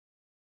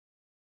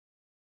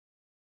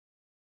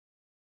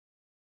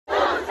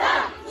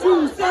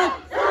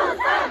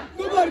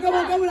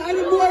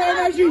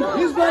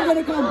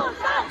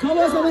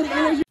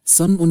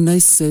सन्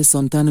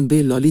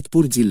 1997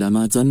 ललितपुर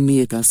जिल्लामा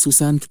जन्मिएका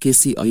सुशान्त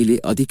केसी अहिले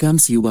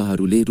अधिकांश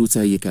युवाहरूले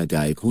रुचाइएका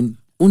गायक हुन्।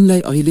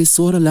 उनलाई अहिले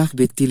 16 लाख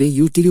व्यक्तिले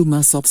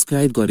युट्युबमा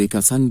सब्स्क्राइब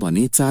गरेका छन्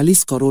भने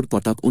 40 करोड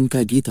पटक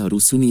उनका गीतहरू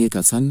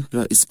सुनिएका छन्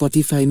र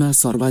स्पोटिफाईमा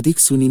सर्वाधिक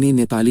सुनिने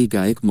नेपाली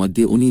गायक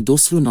मध्ये उनी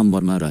दोस्रो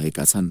नम्बरमा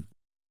रहेका छन्।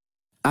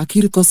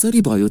 आखिर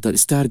कसरी भयो त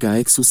स्टार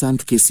गायक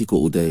सुशान्त केसीको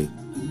उदय?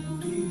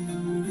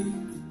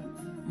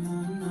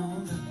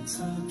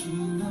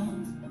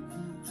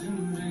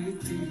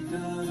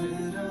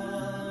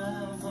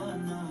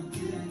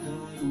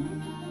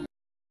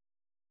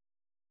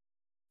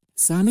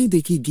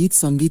 सानैदेखि गीत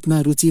सङ्गीतमा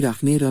रुचि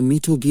राख्ने र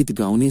मिठो गीत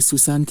गाउने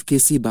सुशान्त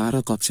केसी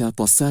 12 कक्षा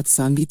पश्चात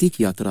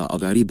साङ्गीतिक यात्रा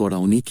अगाडि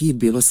बढाउने कि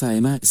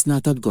व्यवसायमा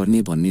स्नातक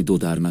गर्ने भन्ने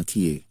दोधारमा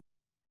थिए।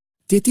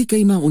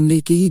 त्यतिकैमा उनले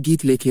केही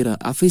गीत लेखेर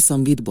आफै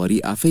सङ्गीत भरी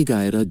आफै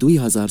गाएर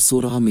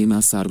 2016 मेमा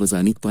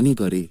सार्वजनिक पनि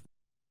गरे,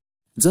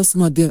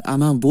 जसमध्ये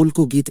आमा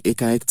बोलको गीत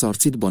एकाएक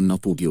चर्चित बन्न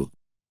पुग्यो।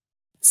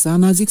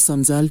 सामाजिक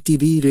सञ्जाल,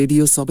 टिभी,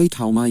 रेडियो सबै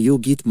ठाउँमा यो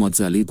गीत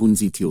मज्जाले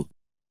गुन्जिथ्यो।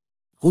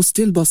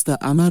 होस्टेल बस्दा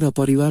आमा र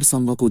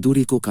परिवारसँगको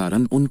दूरीको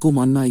कारण उनको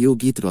मनमा यो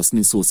गीत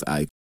रच्ने सोच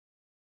आयो।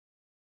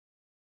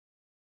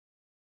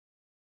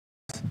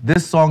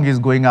 This song is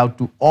going out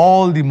to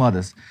all the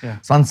mothers.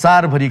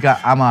 संसारभरिका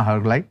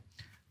आमाहरूलाई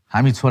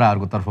हामी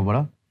छोराहरूको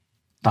तर्फबाट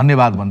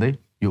धन्यवाद भन्दै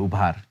यो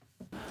उपहार।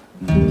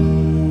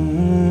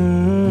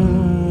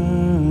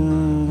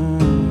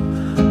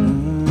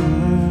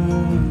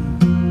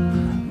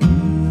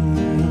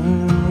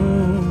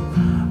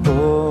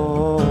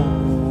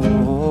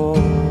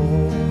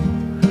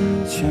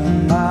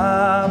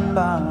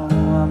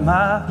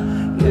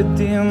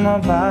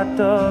 तिमीबाट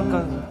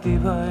गल्ती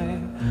भए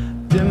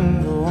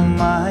तिम्रो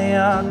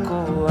मायाको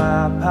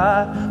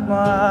आभार म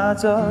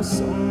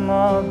आजसम्म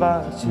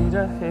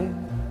बाँचिरहे।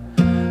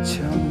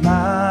 क्षमा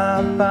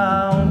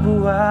पाऊँ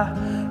बुवा,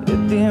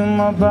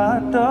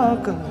 तिमीबाट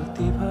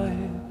गल्ती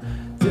भए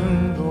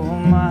तिम्रो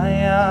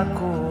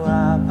मायाको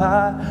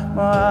आभार म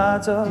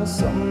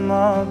आजसम्म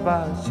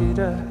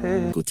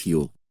बाँचिरहेको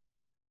थियो।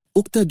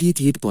 उक्त गीत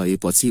हिट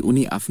भएपछि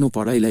उनी आफ्नो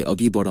पढाइलाई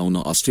अघि बढाउन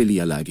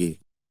अस्ट्रेलिया लागे।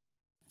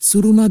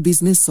 सुरुमा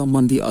बिजनेस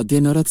सम्बन्धी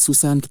अध्ययनरत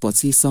सुशान्त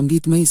पछि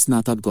सङ्गीतमै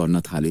स्नातक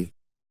गर्न थाले।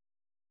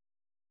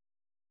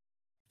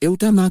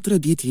 एउटा मात्र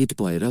गीत हिट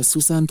भएर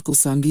सुशान्तको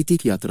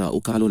साङ्गीतिक यात्रा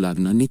उकालो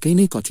लाग्न निकै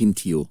नै कठिन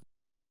थियो।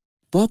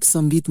 पप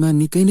सङ्गीतमा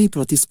निकै नै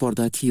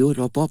प्रतिस्पर्धा थियो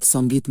र पप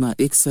सङ्गीतमा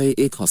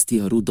 101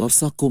 हस्तीहरू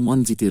दर्शकको मन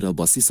जितेर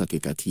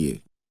बसिसकेका थिए।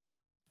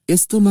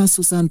 यस्तोमा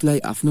सुशान्तलाई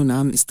आफ्नो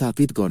नाम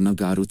स्थापित गर्न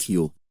गाह्रो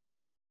थियो,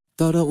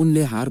 तर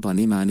उनले हार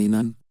भने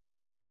मानेनन्।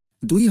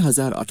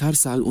 2018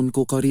 साल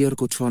उनको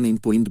करियरको टर्निङ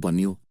पोइन्ट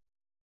बन्यो।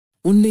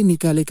 उनले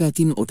निकालेका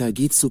 3वटा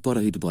गीत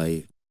सुपरहिट भए।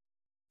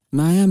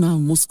 मायामा,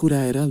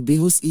 मुस्कुराएर,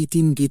 बेहोस यी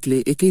 3 गीतले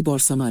एकै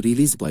वर्षमा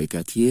रिलिज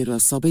भएका थिए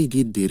र सबै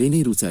गीत धेरै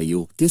नै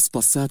रुचाइयो।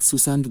 त्यसपश्चात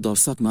सुशान्त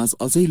दर्शकमाझ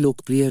अझै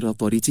लोकप्रिय र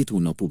परिचित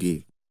हुन पुगे।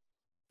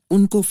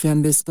 उनको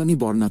फ्यानबेस पनि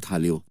बढ्न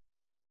थाल्यो।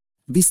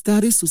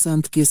 बिस्तारै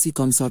सुशान्त केसी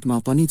कन्सर्टमा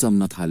पनि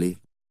जम्न थाले।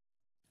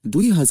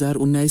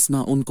 2019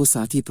 मा उनको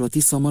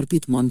साथीप्रति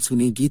समर्पित मन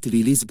छुने गीत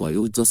रिलिज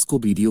भयो, जसको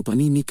भिडियो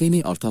पनि निकै नै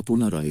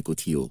अर्थपूर्ण रहेको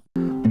थियो।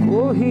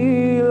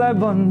 कोहीलाई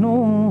भन्नु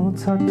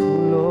छ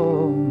ठुलो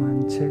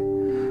मान्छे,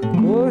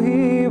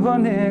 कोही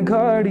भने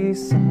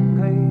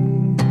घडीसँगै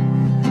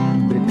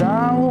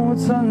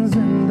बिताउँछन्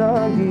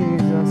जिन्दगी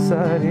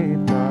जसरी,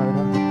 तर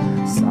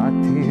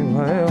साथी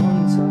भए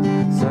हुन्छ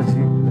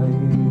सजिलै।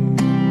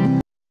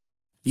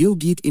 यो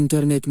गीत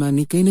इन्टरनेटमा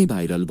निकै नै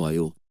भाइरल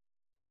भयो।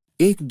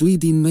 1-2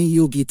 दिनमै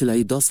यो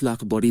गीतलाई 10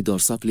 लाख बढी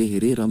दर्शकले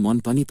हेरे र मन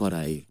पनि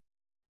पराए।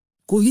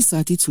 कोही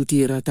साथी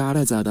छुटिएर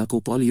टाढा जाँदाको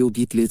पल यो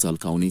गीतले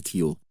झल्काउने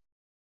थियो।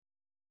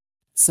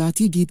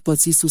 साथी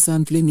गीतपछि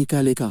सुशान्तले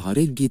निकालेका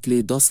हरेक गीतले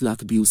 10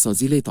 लाख भ्यू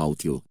सजिलै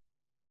पाउँथ्यो।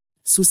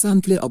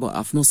 सुशान्तले अब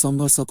आफ्नो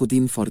सङ्घर्षको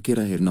दिन फर्केर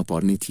हेर्न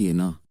पर्ने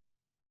थिएन।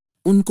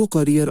 उनको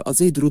करियर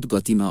अझै द्रुत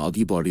गतिमा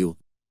अघि बढ्यो।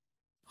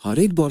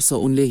 हरेक वर्ष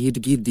उनले हिट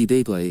गीत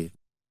दिँदै गए।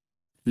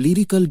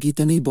 लिरिकल गीत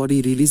नै बढी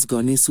रिलिज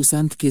गर्ने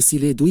सुशान्त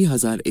केसीले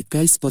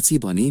 2021 पछि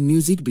भने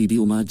म्युजिक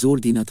भिडियोमा जोड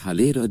दिन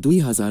थाले र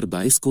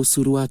 2022 को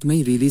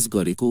सुरुवातमै रिलिज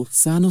गरेको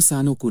सानो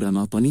सानो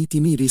कुरामा पनि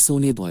तिमी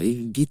रिसाउने भए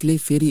गीतले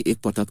फेरि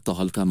एकपटक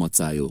तहल्का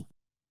मचायो।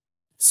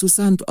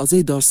 सुशान्त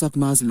अझै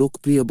दर्शकमाझ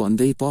लोकप्रिय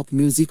बन्दै पप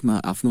म्युजिकमा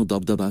आफ्नो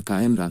दबदबा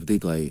कायम राख्दै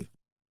गए।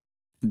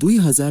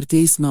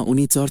 2023 मा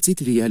उनी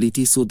चर्चित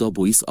reality show the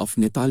voice of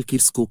Nepal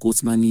किड्सको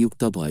कोचमा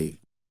नियुक्त भए।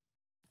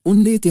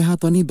 उनले त्यहाँ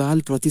पनि बाल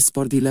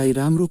प्रतिस्पर्धीलाई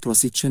राम्रो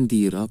प्रशिक्षण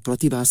दिएर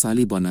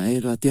प्रतिभाशाली बनाए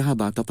र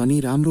त्यहाँबाट पनि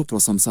राम्रो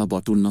प्रशंसा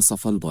बटुल्न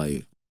सफल भए।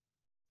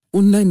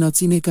 उनलाई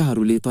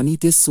नचिनेकाहरूले पनि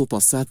त्यस शो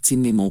पश्चात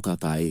चिन्ने मौका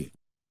पाए।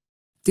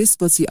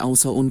 त्यसपछि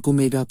आउँछ उनको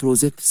मेगा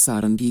प्रोजेक्ट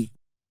सारङ्गी।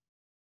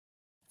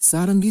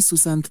 सारङ्गी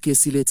सुशान्त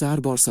केसीले 4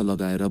 वर्ष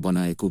लगाएर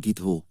बनाएको गीत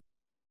हो।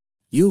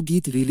 यो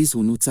गीत रिलिज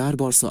हुनु 4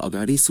 वर्ष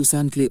अगाडि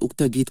सुशान्तले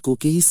उक्त गीतको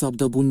केही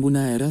शब्द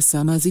गुनगुनाएर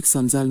सामाजिक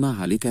सञ्जालमा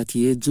हालेका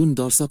थिए, जुन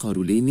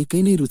दर्शकहरूले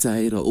निकै नै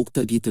रुचाए र उक्त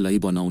गीतलाई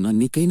बनाउन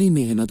निकै नै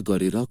मेहनत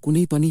गरेर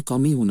कुनै पनि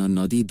कमी हुन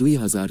नदिई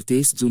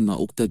 2023 जुनमा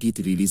उक्त गीत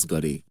रिलिज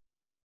गरे।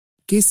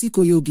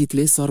 केसीको यो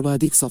गीतले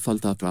सर्वाधिक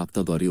सफलता प्राप्त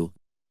गर्यो।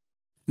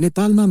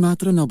 नेपालमा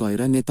मात्र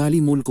नभएर नेपाली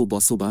मूलको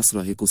बसोबास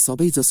रहेको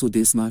सबैजसो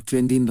देशमा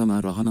ट्रेन्डिङमा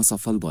रहन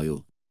सफल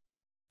भयो।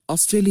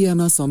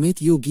 अस्ट्रेलियामा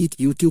समेत यो गीत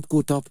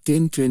युट्युबको टप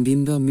 10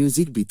 ट्रेन्डिङ र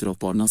म्युजिकभित्र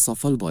पर्न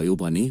सफल भयो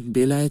भने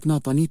बेलायतमा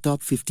पनि टप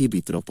 50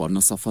 भित्र पर्न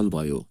सफल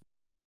भयो।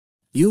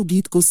 यो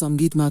गीतको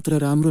सङ्गीत मात्र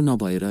राम्रो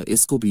नभएर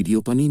यसको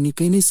भिडियो पनि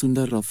निकै नै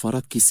सुन्दर र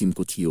फरक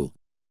किसिमको थियो।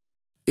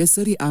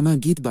 यसरी आमा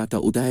गीतबाट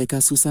उदाएका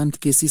सुशान्त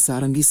केसी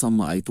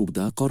सारङ्गीसम्म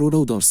आइपुग्दा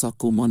करोडौं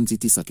दर्शकको मन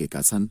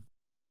जितिसकेका छन्।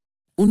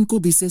 उनको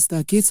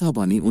विशेषता के छ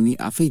भने उनी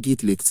आफै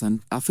गीत लेख्छन्,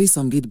 आफै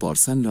सङ्गीत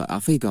भर्छन् र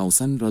आफै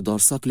गाउँछन् र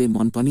दर्शकले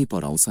मन पनि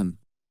पराउँछन्।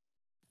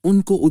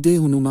 उनको उदय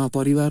हुनुमा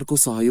परिवारको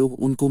सहयोग,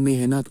 उनको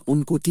मेहनत,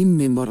 उनको टिम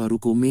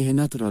मेम्बरहरूको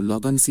मेहनत र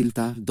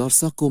लगनशीलता,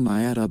 दर्शकको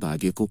माया र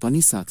भाग्यको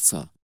पनि साथ छ।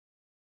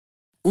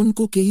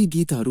 उनको केही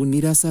गीतहरू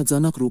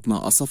निराशाजनक रूपमा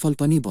असफल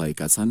पनि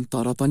भएका छन्,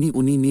 तर पनि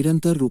उनी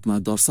निरन्तर रूपमा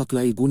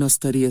दर्शकलाई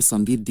गुणस्तरीय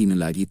सङ्गीत दिन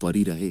लागि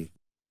परिरहे।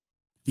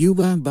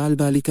 युवा,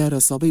 बालबालिका र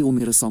सबै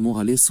उमेर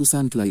समूहले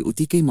सुशान्तलाई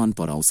उत्तिकै मन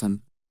पराउँछन्।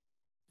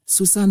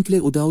 सुशान्तले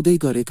उदाउँदै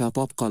गरेका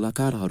पप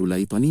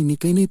कलाकारहरूलाई पनि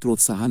निकै नै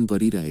प्रोत्साहन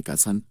गरिरहेका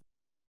छन्।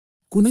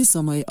 कुनै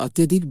समय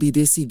अत्यधिक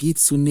विदेशी गीत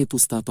सुन्ने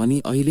पुस्ता पनि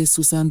अहिले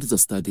सुशान्त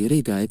जस्ता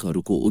धेरै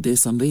गायकहरूको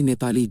उदयसँगै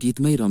नेपाली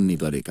गीतमै रम्ने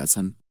गरेका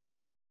छन्।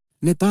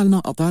 नेपालमा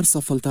अपार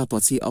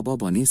सफलतापछि अब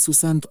भने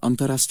सुशान्त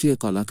अन्तर्राष्ट्रिय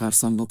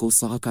कलाकारसँगको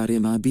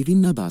सहकार्यमा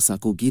विभिन्न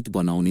भाषाको गीत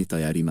बनाउने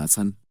तयारीमा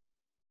छन्।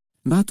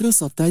 मात्र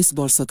 27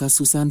 वर्षका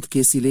सुशान्त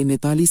केसीले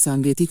नेपाली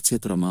साङ्गीतिक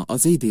क्षेत्रमा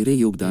अझै धेरै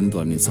योगदान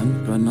गर्नेछन्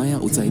र नयाँ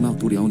उचाइमा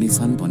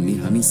पुर्याउनेछन् भन्ने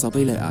हामी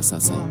सबैलाई आशा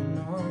छ।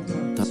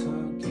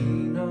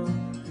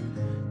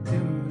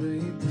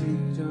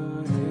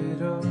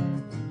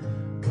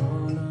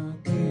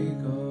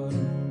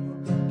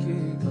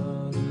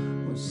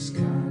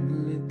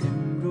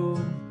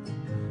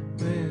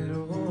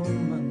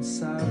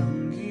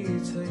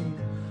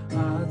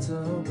 आज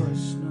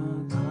बस्नु